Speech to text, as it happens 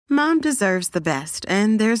Mom deserves the best,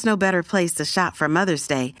 and there's no better place to shop for Mother's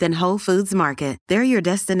Day than Whole Foods Market. They're your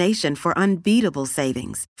destination for unbeatable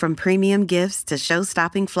savings, from premium gifts to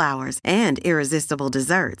show-stopping flowers and irresistible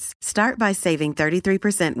desserts. Start by saving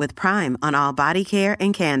 33% with Prime on all body care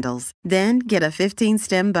and candles. Then get a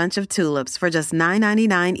 15-stem bunch of tulips for just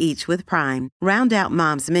 $9.99 each with Prime. Round out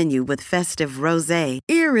Mom's menu with festive rosé,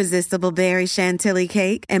 irresistible berry chantilly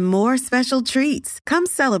cake, and more special treats. Come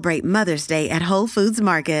celebrate Mother's Day at Whole Foods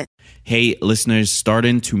Market. Hey, listeners,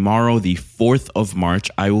 starting tomorrow, the 4th of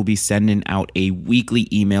March, I will be sending out a weekly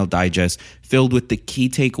email digest filled with the key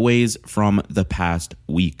takeaways from the past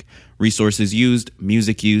week. Resources used,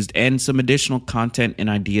 music used, and some additional content and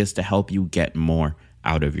ideas to help you get more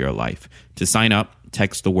out of your life. To sign up,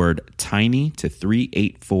 text the word TINY to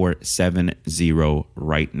 38470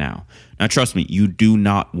 right now. Now, trust me, you do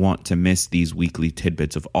not want to miss these weekly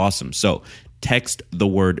tidbits of awesome. So text the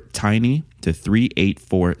word TINY to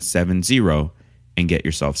 38470 and get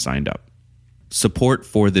yourself signed up. Support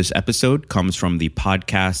for this episode comes from the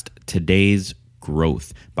podcast Today's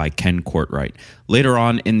Growth by Ken Courtright. Later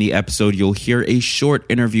on in the episode, you'll hear a short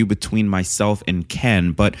interview between myself and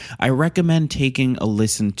Ken, but I recommend taking a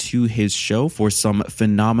listen to his show for some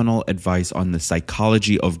phenomenal advice on the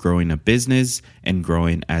psychology of growing a business and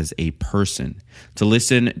growing as a person. To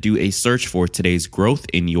listen, do a search for Today's Growth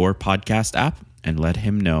in your podcast app and let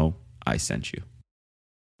him know I sent you.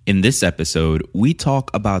 In this episode, we talk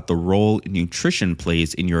about the role nutrition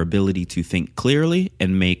plays in your ability to think clearly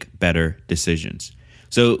and make better decisions.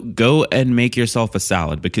 So go and make yourself a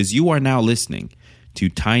salad because you are now listening to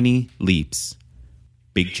Tiny Leaps,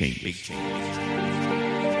 Big Change. Big Change.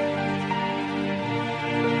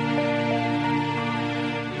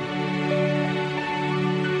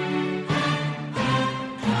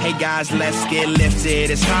 Hey guys, let's get lifted.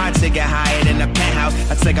 It's hard to get higher than the penthouse.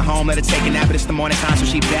 I take her home, let her take a nap, but it's the morning time, so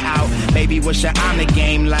she bet out. Baby, what's your on the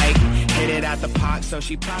game like? Hit it out the park, so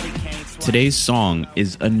she probably came twice. Today's song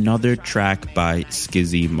is another track by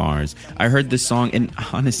Skizzy Mars. I heard this song and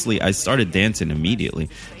honestly, I started dancing immediately.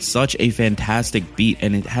 Such a fantastic beat,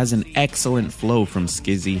 and it has an excellent flow from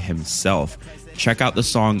Skizzy himself. Check out the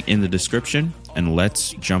song in the description, and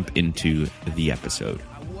let's jump into the episode.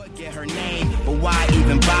 Get her name, but why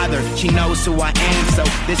even bother? She knows who I am, so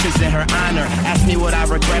this is in her honor. Ask me what I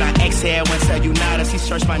regret, I exhale when said you not. She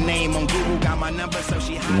searched my name on Google, got my number, so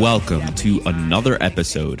she... Welcome to another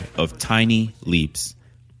episode of Tiny Leaps,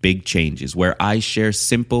 Big Changes, where I share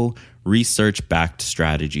simple, research-backed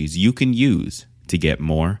strategies you can use to get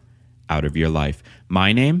more out of your life.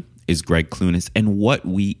 My name is Greg Clunis, and what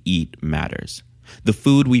we eat matters. The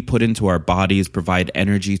food we put into our bodies provide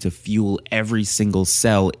energy to fuel every single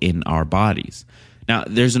cell in our bodies. Now,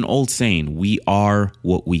 there's an old saying, we are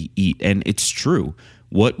what we eat, and it's true.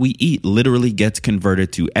 What we eat literally gets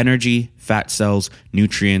converted to energy, fat cells,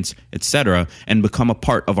 nutrients, etc., and become a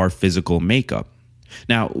part of our physical makeup.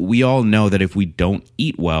 Now, we all know that if we don't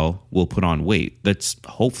eat well, we'll put on weight. That's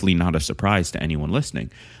hopefully not a surprise to anyone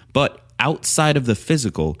listening. But outside of the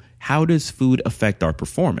physical, how does food affect our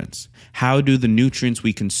performance? How do the nutrients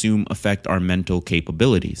we consume affect our mental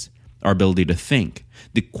capabilities, our ability to think,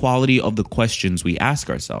 the quality of the questions we ask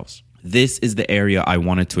ourselves? This is the area I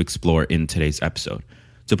wanted to explore in today's episode.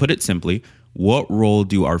 To put it simply, what role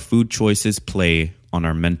do our food choices play on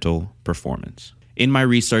our mental performance? In my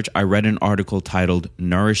research, I read an article titled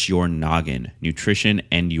Nourish Your Noggin, Nutrition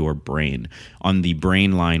and Your Brain on the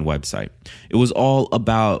Brainline website. It was all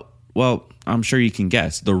about, well, I'm sure you can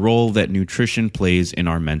guess, the role that nutrition plays in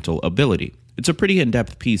our mental ability. It's a pretty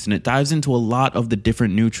in-depth piece, and it dives into a lot of the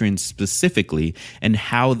different nutrients specifically and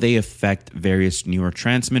how they affect various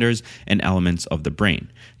neurotransmitters and elements of the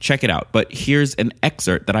brain. Check it out, but here's an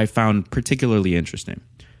excerpt that I found particularly interesting.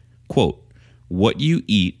 Quote, "What you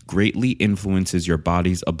eat greatly influences your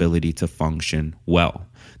body's ability to function well.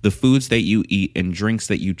 The foods that you eat and drinks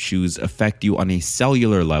that you choose affect you on a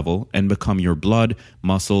cellular level and become your blood,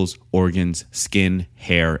 muscles, organs, skin,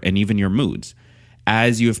 hair, and even your moods.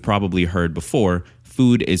 As you have probably heard before,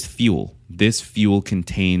 food is fuel. This fuel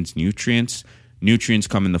contains nutrients. Nutrients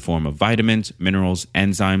come in the form of vitamins, minerals,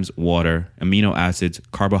 enzymes, water, amino acids,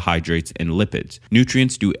 carbohydrates, and lipids.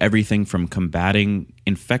 Nutrients do everything from combating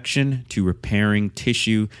infection to repairing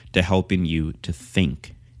tissue to helping you to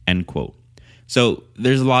think." End quote. So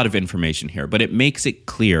there's a lot of information here, but it makes it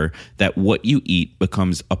clear that what you eat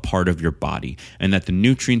becomes a part of your body and that the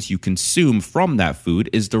nutrients you consume from that food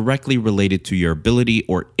is directly related to your ability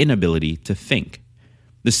or inability to think.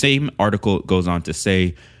 The same article goes on to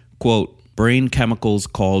say, quote, "Brain chemicals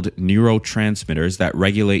called neurotransmitters that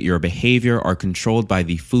regulate your behavior are controlled by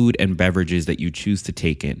the food and beverages that you choose to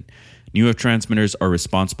take in. Neurotransmitters are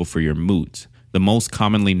responsible for your moods. The most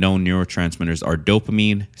commonly known neurotransmitters are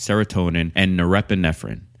dopamine, serotonin, and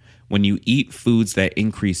norepinephrine. When you eat foods that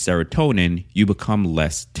increase serotonin, you become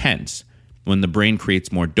less tense. When the brain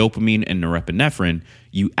creates more dopamine and norepinephrine,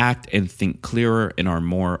 you act and think clearer and are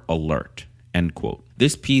more alert. End quote.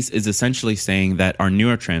 This piece is essentially saying that our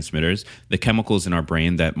neurotransmitters, the chemicals in our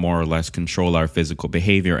brain that more or less control our physical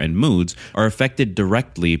behavior and moods, are affected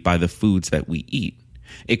directly by the foods that we eat.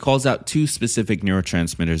 It calls out two specific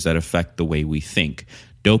neurotransmitters that affect the way we think,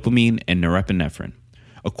 dopamine and norepinephrine.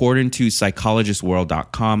 According to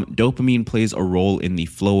psychologistworld.com, dopamine plays a role in the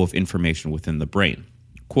flow of information within the brain.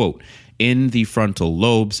 Quote, in the frontal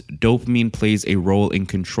lobes, dopamine plays a role in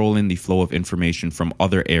controlling the flow of information from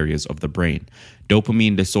other areas of the brain.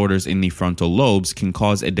 Dopamine disorders in the frontal lobes can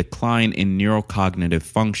cause a decline in neurocognitive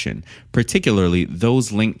function, particularly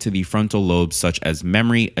those linked to the frontal lobes such as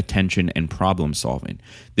memory, attention, and problem solving.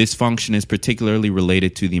 This function is particularly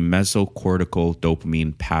related to the mesocortical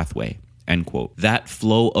dopamine pathway. End quote. That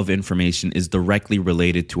flow of information is directly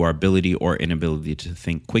related to our ability or inability to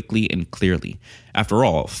think quickly and clearly. After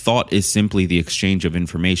all, thought is simply the exchange of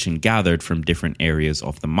information gathered from different areas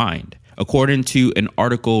of the mind. According to an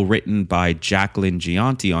article written by Jacqueline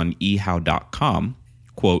Gianti on ehow.com,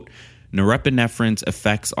 quote, norepinephrine's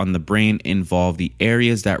effects on the brain involve the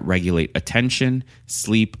areas that regulate attention,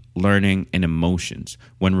 sleep, learning, and emotions.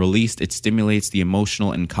 When released, it stimulates the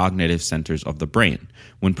emotional and cognitive centers of the brain.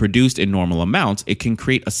 When produced in normal amounts, it can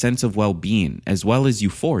create a sense of well-being as well as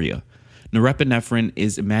euphoria. Norepinephrine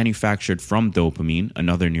is manufactured from dopamine,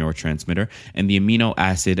 another neurotransmitter, and the amino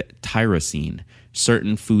acid tyrosine.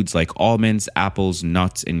 Certain foods like almonds, apples,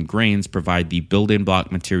 nuts, and grains provide the building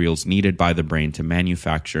block materials needed by the brain to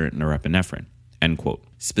manufacture norepinephrine. End quote.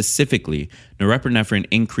 Specifically, norepinephrine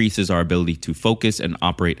increases our ability to focus and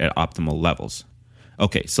operate at optimal levels.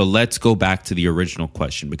 Okay, so let's go back to the original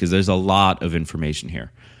question because there's a lot of information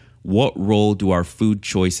here. What role do our food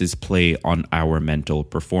choices play on our mental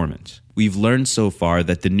performance? We've learned so far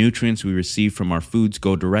that the nutrients we receive from our foods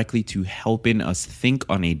go directly to helping us think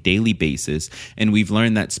on a daily basis, and we've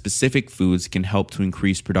learned that specific foods can help to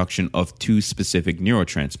increase production of two specific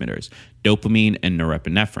neurotransmitters, dopamine and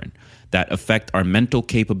norepinephrine, that affect our mental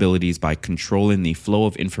capabilities by controlling the flow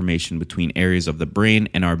of information between areas of the brain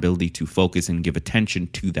and our ability to focus and give attention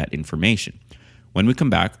to that information. When we come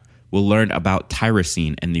back, we'll learn about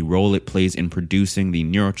tyrosine and the role it plays in producing the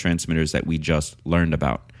neurotransmitters that we just learned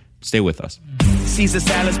about. Stay with us. Caesar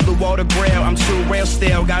salads, blue water grill. I'm too real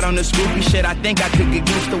still. Got on the Scooby shit. I think I could get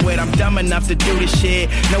used to it. I'm dumb enough to do this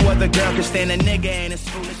shit. No other girl can stand a nigga and his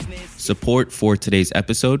foolishness. Support for today's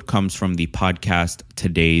episode comes from the podcast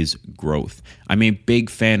Today's Growth. I'm a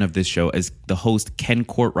big fan of this show as the host Ken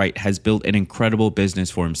Courtright has built an incredible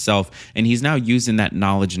business for himself, and he's now using that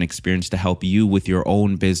knowledge and experience to help you with your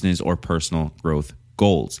own business or personal growth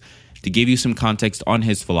goals. To give you some context on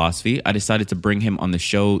his philosophy, I decided to bring him on the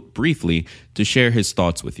show briefly to share his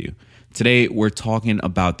thoughts with you. Today, we're talking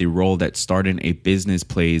about the role that starting a business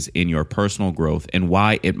plays in your personal growth and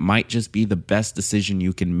why it might just be the best decision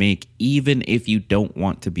you can make, even if you don't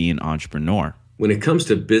want to be an entrepreneur. When it comes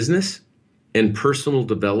to business and personal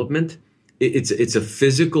development, it's a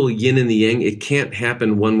physical yin and the yang. It can't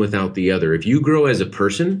happen one without the other. If you grow as a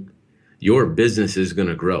person, your business is going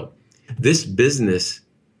to grow. This business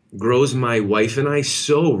grows my wife and I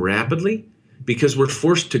so rapidly because we're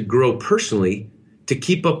forced to grow personally to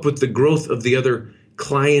keep up with the growth of the other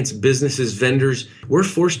clients, businesses, vendors. We're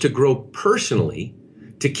forced to grow personally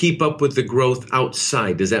to keep up with the growth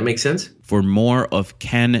outside. Does that make sense? For more of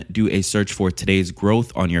Ken, do a search for Today's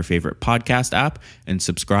Growth on your favorite podcast app and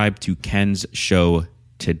subscribe to Ken's show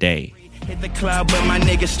today. Hit the club with my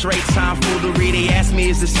niggas straight time foolery. They asked me,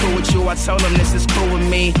 is this cool with you? I told them this is cool with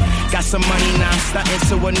me. Got some money now, I'm starting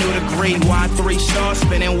to a new degree. Y3 stars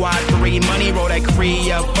spinning Y3. Money roll that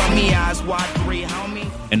Cree up from me eyes Y3,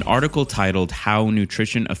 homie. An article titled How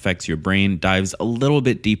Nutrition Affects Your Brain dives a little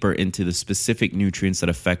bit deeper into the specific nutrients that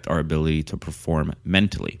affect our ability to perform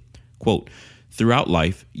mentally. Quote, throughout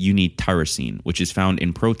life, you need tyrosine, which is found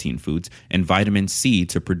in protein foods, and vitamin C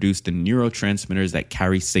to produce the neurotransmitters that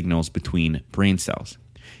carry signals between brain cells.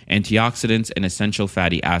 Antioxidants and essential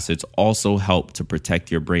fatty acids also help to protect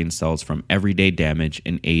your brain cells from everyday damage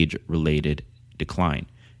and age-related decline.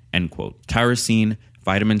 End quote. Tyrosine,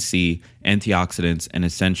 vitamin C, antioxidants, and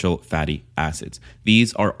essential fatty acids.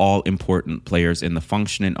 These are all important players in the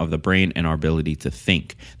functioning of the brain and our ability to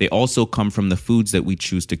think. They also come from the foods that we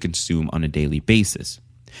choose to consume on a daily basis.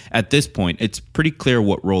 At this point, it's pretty clear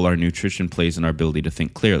what role our nutrition plays in our ability to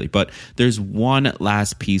think clearly, but there's one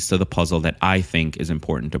last piece to the puzzle that I think is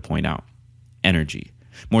important to point out: energy.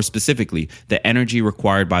 More specifically, the energy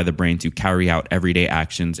required by the brain to carry out everyday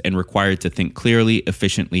actions and required to think clearly,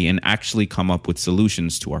 efficiently, and actually come up with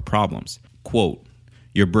solutions to our problems. Quote,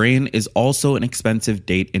 "Your brain is also an expensive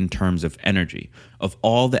date in terms of energy. Of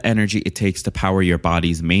all the energy it takes to power your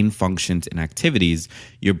body's main functions and activities,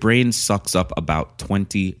 your brain sucks up about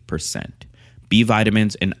 20%. B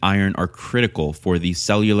vitamins and iron are critical for the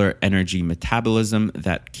cellular energy metabolism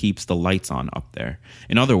that keeps the lights on up there.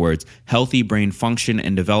 In other words, healthy brain function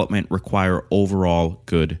and development require overall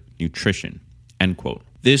good nutrition." End quote.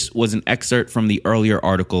 This was an excerpt from the earlier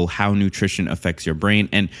article, How Nutrition Affects Your Brain,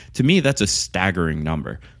 and to me, that's a staggering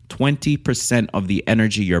number. 20% of the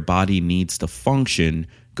energy your body needs to function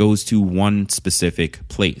goes to one specific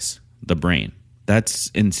place, the brain. That's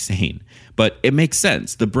insane. But it makes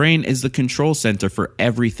sense. The brain is the control center for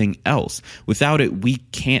everything else. Without it, we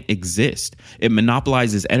can't exist. It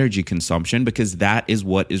monopolizes energy consumption because that is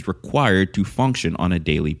what is required to function on a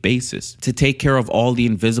daily basis. To take care of all the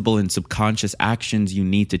invisible and subconscious actions you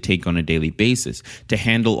need to take on a daily basis, to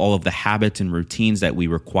handle all of the habits and routines that we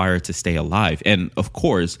require to stay alive, and of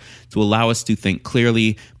course, to allow us to think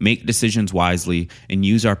clearly, make decisions wisely, and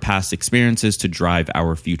use our past experiences to drive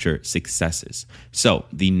our future successes. So,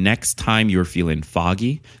 the next time you're feeling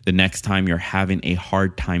foggy, the next time you're having a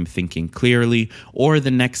hard time thinking clearly, or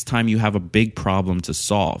the next time you have a big problem to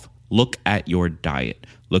solve, look at your diet.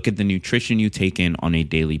 Look at the nutrition you take in on a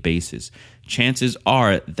daily basis. Chances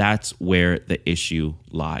are that's where the issue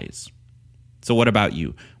lies. So what about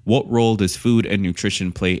you? What role does food and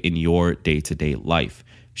nutrition play in your day-to-day life?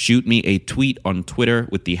 Shoot me a tweet on Twitter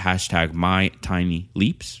with the hashtag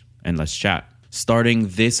MyTinyLeaps and let's chat. Starting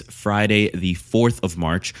this Friday, the 4th of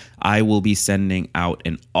March, I will be sending out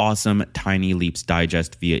an awesome Tiny Leaps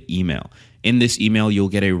digest via email. In this email, you'll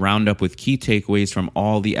get a roundup with key takeaways from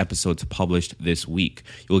all the episodes published this week.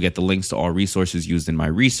 You'll get the links to all resources used in my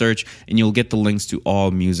research, and you'll get the links to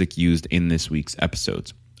all music used in this week's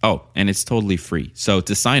episodes. Oh, and it's totally free. So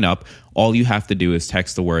to sign up, all you have to do is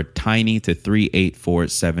text the word TINY to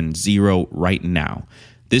 38470 right now.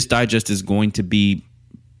 This digest is going to be,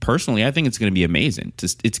 personally, I think it's going to be amazing.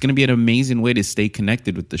 It's going to be an amazing way to stay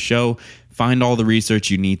connected with the show, find all the research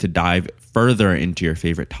you need to dive further into your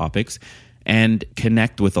favorite topics, and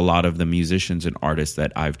connect with a lot of the musicians and artists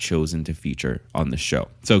that I've chosen to feature on the show.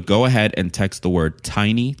 So go ahead and text the word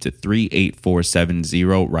TINY to 38470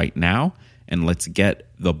 right now, and let's get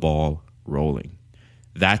the ball rolling.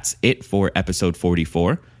 That's it for episode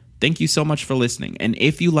 44. Thank you so much for listening. And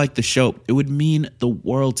if you like the show, it would mean the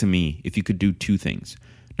world to me if you could do two things.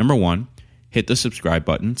 Number one, hit the subscribe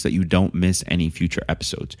button so that you don't miss any future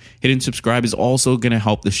episodes. Hitting subscribe is also going to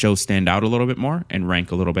help the show stand out a little bit more and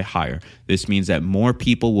rank a little bit higher. This means that more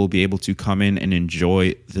people will be able to come in and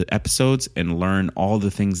enjoy the episodes and learn all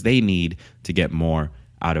the things they need to get more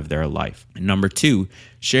out of their life. And number two,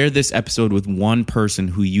 share this episode with one person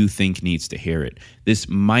who you think needs to hear it. This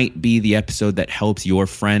might be the episode that helps your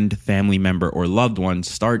friend, family member, or loved one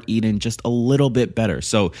start eating just a little bit better.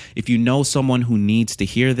 So if you know someone who needs to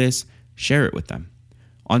hear this, share it with them.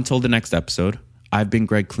 Until the next episode, I've been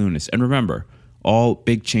Greg Clunis. And remember, all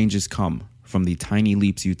big changes come from the tiny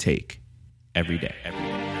leaps you take every day.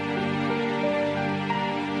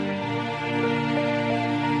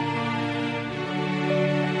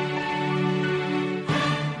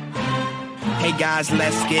 Hey guys,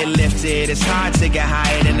 let's get lifted. It's hard to get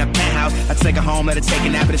higher than a penthouse. I take her home, let her take a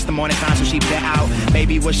nap, but it's the morning time, so she bet out.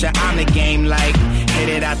 Baby, wish her on the game like hit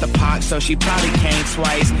it out the park, so she probably came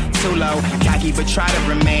twice. Too low, cocky, but try to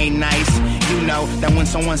remain nice. You know that when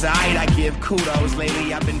someone's alright, I give kudos.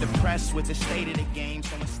 Lately, I've been depressed with the state of the game,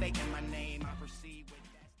 so mistaken my